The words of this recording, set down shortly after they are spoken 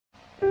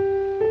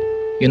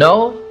You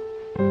know,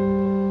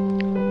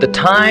 the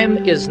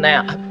time is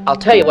now. I'll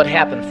tell you what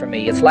happened for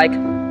me. It's like,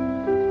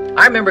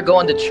 I remember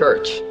going to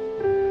church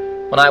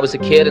when I was a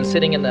kid and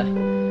sitting in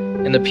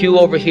the pew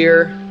over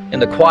here, in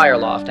the choir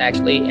loft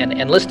actually,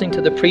 and listening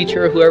to the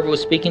preacher, whoever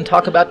was speaking,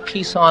 talk about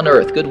peace on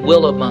earth,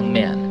 goodwill among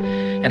men,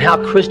 and how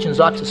Christians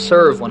ought to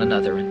serve one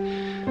another,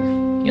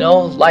 and, you know,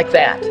 like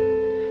that.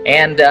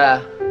 And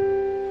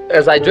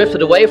as I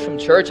drifted away from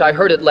church, I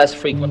heard it less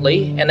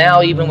frequently, and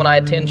now even when I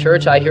attend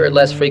church, I hear it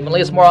less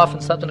frequently. It's more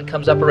often something that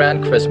comes up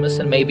around Christmas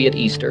and maybe at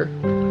Easter.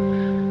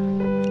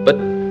 But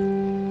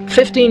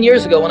 15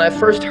 years ago, when I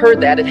first heard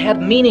that, it had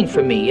meaning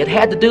for me. It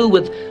had to do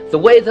with the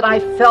way that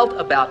I felt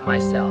about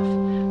myself,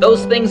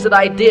 those things that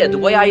I did, the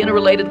way I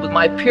interrelated with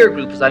my peer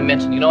group, as I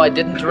mentioned. You know, I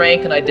didn't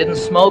drink and I didn't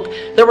smoke.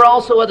 There were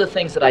also other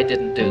things that I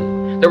didn't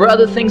do. There were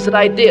other things that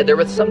I did. There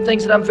were some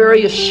things that I'm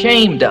very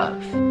ashamed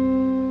of.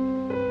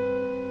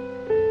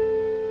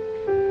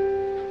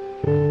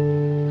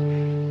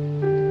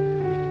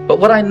 But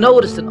what I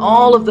noticed in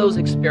all of those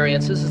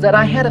experiences is that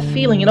I had a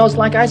feeling, you know, it's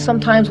like I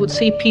sometimes would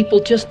see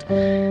people just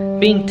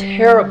being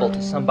terrible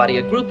to somebody.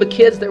 A group of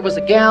kids, there was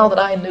a gal that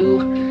I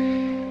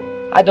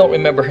knew, I don't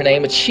remember her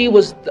name, but she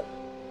was the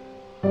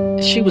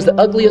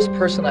ugliest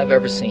person I've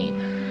ever seen.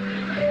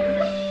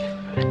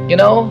 You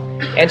know,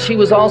 and she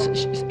was also,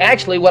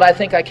 actually what I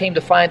think I came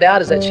to find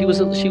out is that she was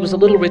a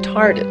little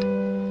retarded.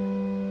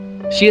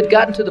 She had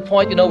gotten to the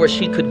point, you know, where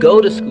she could go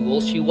to school.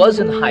 She was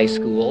in high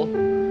school.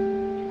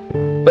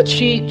 But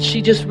she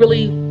just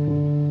really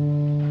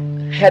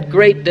had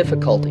great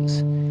difficulties.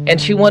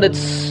 And she wanted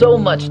so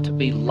much to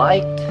be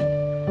liked.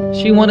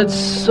 She wanted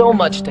so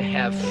much to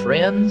have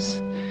friends.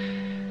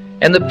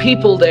 And the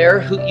people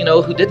there who, you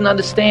know, who didn't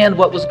understand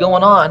what was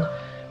going on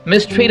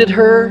mistreated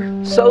her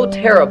so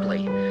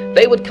terribly.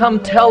 They would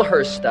come tell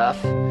her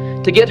stuff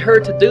to get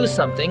her to do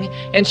something,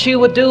 and she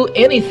would do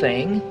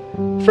anything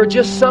for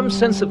just some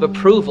sense of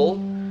approval,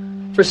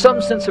 for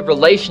some sense of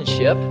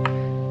relationship.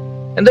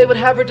 And they would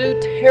have her do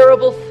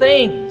terrible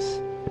things.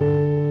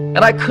 And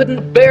I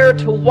couldn't bear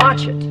to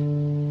watch it.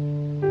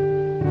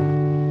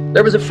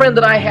 There was a friend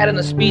that I had in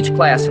a speech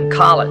class in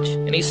college,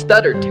 and he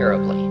stuttered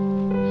terribly.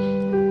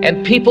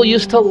 And people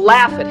used to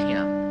laugh at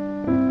him.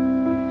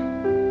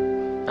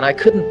 And I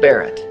couldn't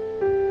bear it.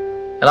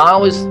 And I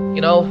always, you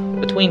know,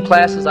 between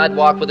classes, I'd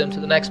walk with him to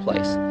the next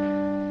place.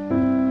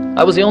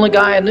 I was the only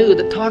guy I knew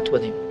that talked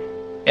with him,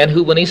 and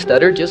who, when he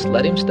stuttered, just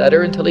let him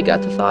stutter until he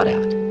got the thought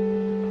out.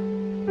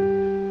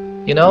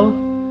 You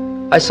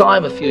know, I saw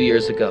him a few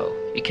years ago.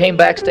 He came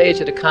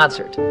backstage at a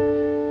concert.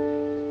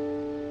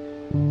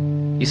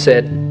 He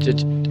said,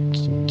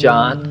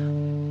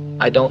 John,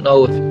 I don't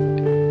know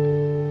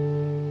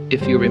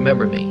if you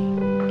remember me.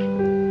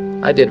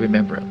 I did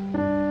remember him.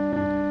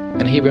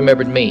 And he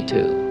remembered me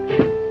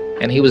too.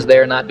 And he was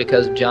there not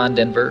because of John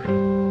Denver,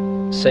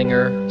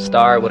 singer,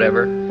 star,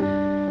 whatever.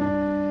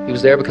 He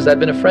was there because I'd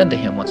been a friend to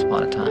him once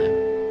upon a time.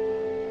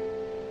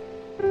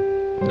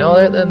 You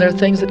know, there are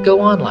things that go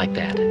on like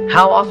that.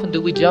 How often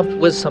do we jump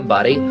with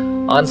somebody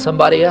on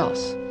somebody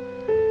else?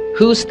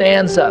 Who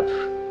stands up?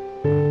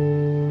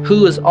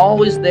 Who is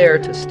always there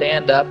to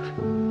stand up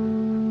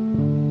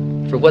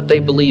for what they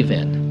believe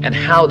in and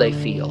how they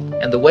feel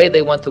and the way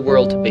they want the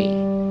world to be?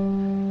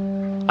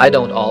 I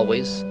don't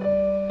always,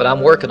 but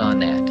I'm working on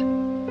that.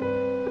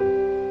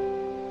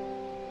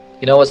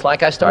 You know, it's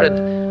like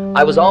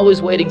I was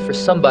always waiting for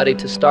somebody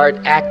to start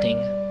acting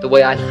the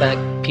way I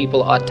think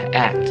people ought to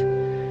act,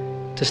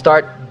 to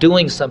start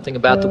doing something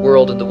about the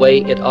world in the way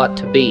it ought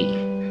to be.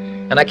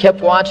 And I kept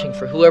watching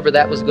for whoever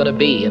that was going to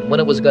be and when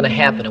it was going to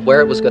happen and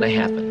where it was going to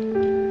happen.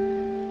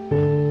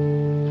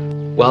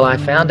 Well, I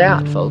found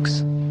out,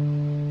 folks.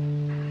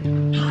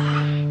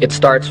 It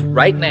starts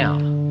right now.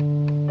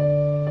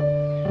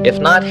 If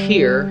not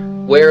here,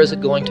 where is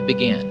it going to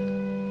begin?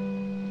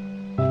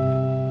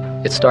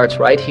 It starts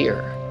right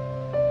here.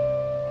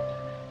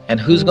 And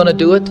who's going to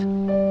do it?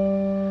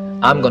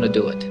 I'm going to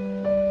do it.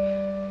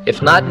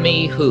 If not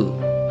me, who?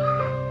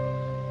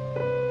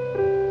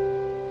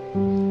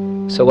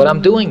 So what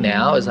I'm doing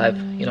now is I've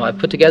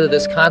put together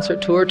this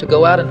concert tour to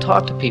go out and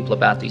talk to people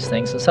about these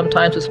things. And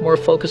sometimes it's more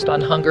focused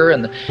on hunger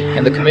and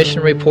the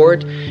commission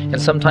report.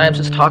 And sometimes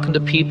it's talking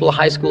to people,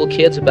 high school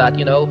kids, about,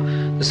 you know,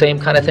 the same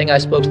kind of thing I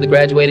spoke to the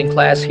graduating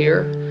class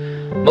here.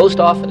 Most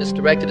often it's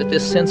directed at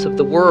this sense of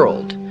the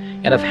world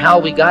and of how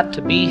we got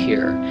to be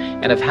here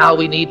and of how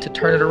we need to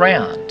turn it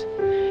around.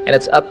 And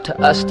it's up to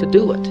us to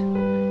do it.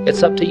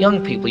 It's up to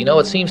young people. You know,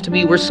 it seems to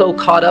me we're so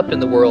caught up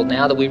in the world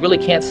now that we really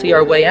can't see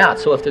our way out.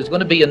 So if there's going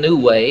to be a new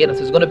way, and if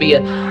there's going to be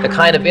the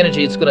kind of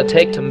energy it's going to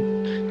take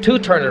to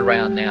turn it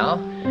around now,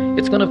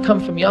 it's going to come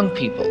from young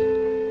people.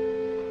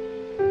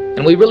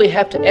 And we really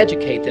have to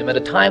educate them at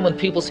a time when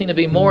people seem to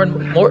be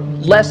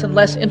less and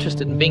less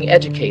interested in being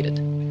educated.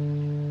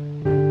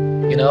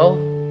 You know?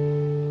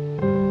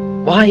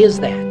 Why is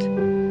that?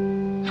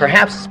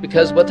 Perhaps it's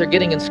because what they're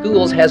getting in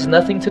schools has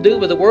nothing to do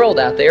with the world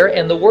out there,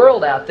 and the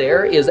world out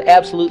there is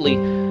absolutely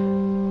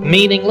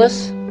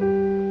meaningless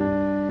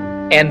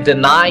and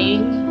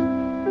denying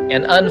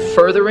and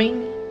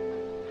unfurthering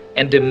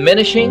and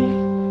diminishing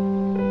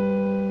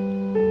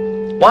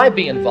Why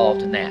be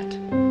involved in that?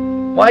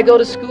 Why go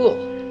to school?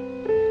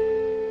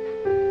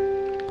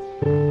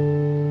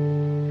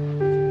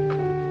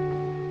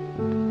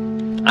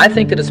 I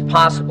think that it's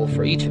possible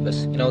for each of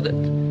us,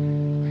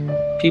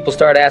 that people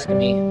start asking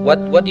me,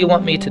 what do you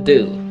want me to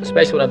do?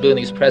 Especially when I'm doing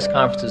these press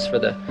conferences for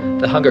the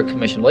Hunger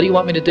Commission. What do you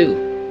want me to do?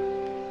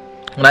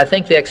 And I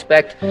think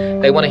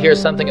they want to hear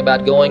something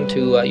about going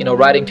to,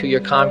 writing to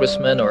your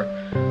congressman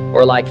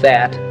or like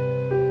that,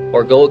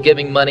 or go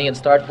giving money and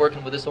start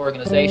working with this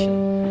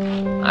organization.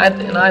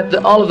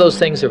 All of those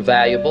things are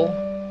valuable,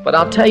 but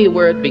I'll tell you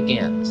where it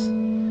begins.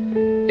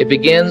 It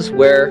begins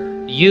where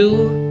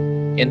you,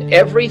 in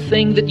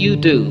everything that you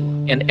do,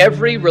 in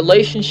every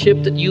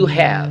relationship that you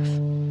have,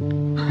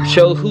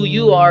 show who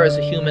you are as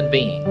a human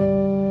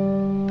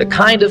being, the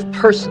kind of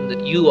person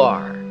that you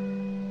are.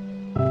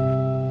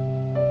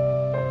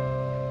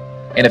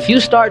 And if you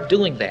start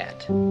doing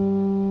that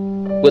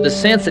with a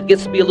sense that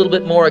gets to be a little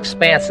bit more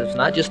expansive,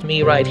 not just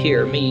me right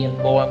here, me and,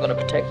 I'm going to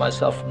protect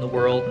myself from the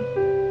world,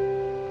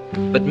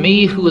 but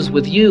me who is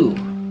with you,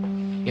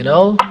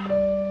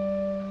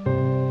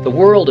 the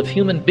world of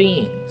human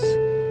beings.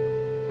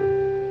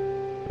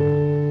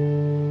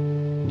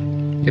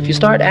 If you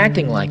start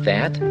acting like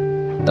that,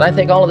 then I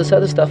think all of this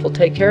other stuff will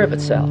take care of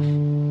itself.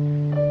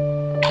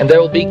 And there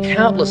will be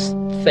countless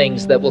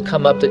things that will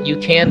come up that you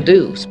can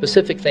do,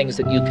 specific things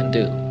that you can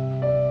do.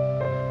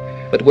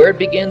 But where it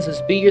begins is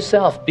be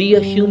yourself, be a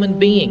human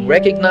being,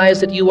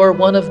 recognize that you are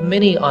one of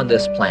many on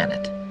this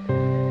planet.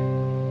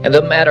 And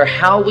no matter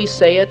how we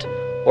say it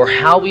or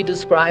how we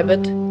describe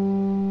it,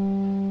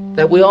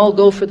 that we all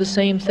go for the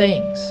same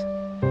things.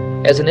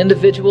 As an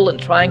individual and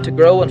trying to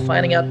grow and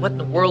finding out what in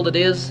the world it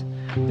is,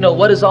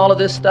 what is all of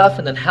this stuff,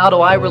 and then how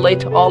do I relate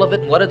to all of it,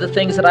 and what are the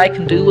things that I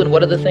can do, and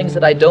what are the things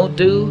that I don't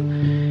do,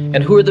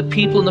 and who are the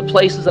people and the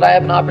places that I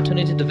have an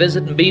opportunity to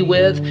visit and be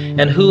with,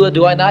 and who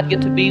do I not get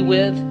to be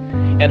with,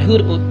 and who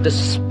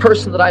this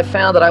person that I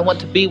found that I want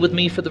to be with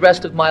me for the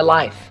rest of my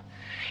life.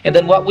 And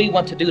then what we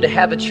want to do to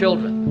have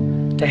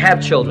children, to have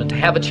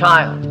a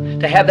child,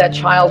 to have that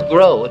child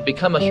grow and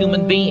become a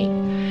human being,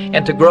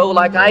 and to grow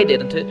like I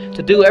did, and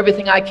to do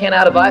everything I can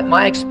out of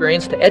my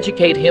experience to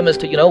educate him as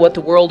to, what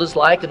the world is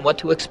like and what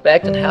to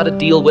expect and how to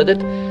deal with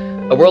it.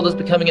 A world is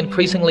becoming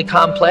increasingly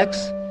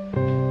complex.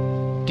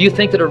 Do you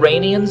think that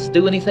Iranians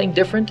do anything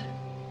different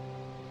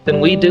than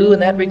we do in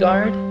that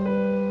regard?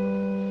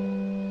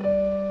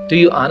 Do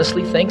you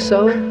honestly think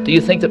so? Do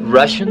you think that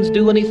Russians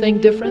do anything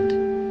different?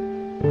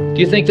 Do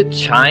you think that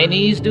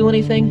Chinese do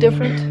anything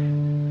different?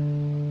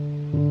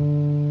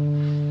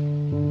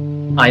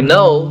 I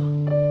know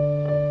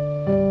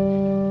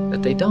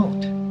that they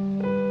don't.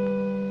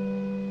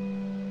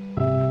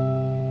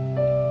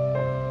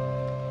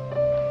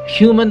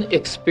 Human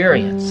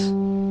experience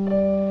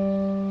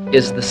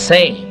is the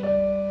same.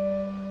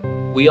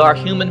 We are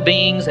human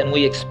beings and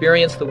we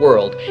experience the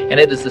world, and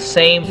it is the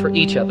same for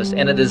each of us,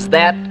 and it is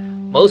that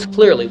most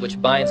clearly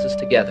which binds us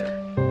together.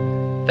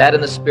 That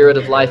in the spirit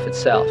of life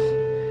itself.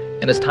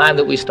 And it's time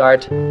that we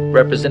start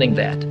representing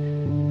that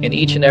in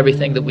each and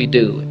everything that we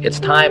do. It's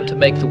time to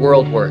make the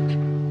world work.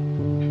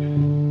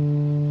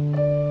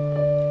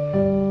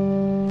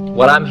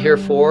 What I'm here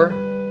for,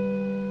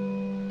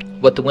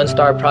 what the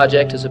WinStar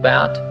Project is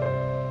about,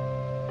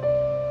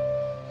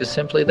 is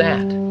simply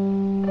that.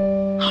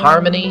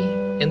 Harmony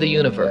in the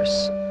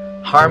universe.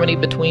 Harmony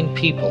between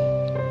people.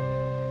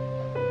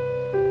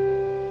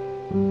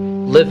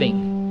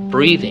 Living,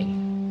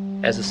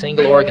 breathing as a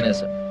single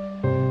organism.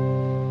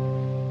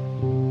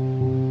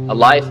 A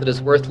life that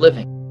is worth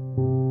living.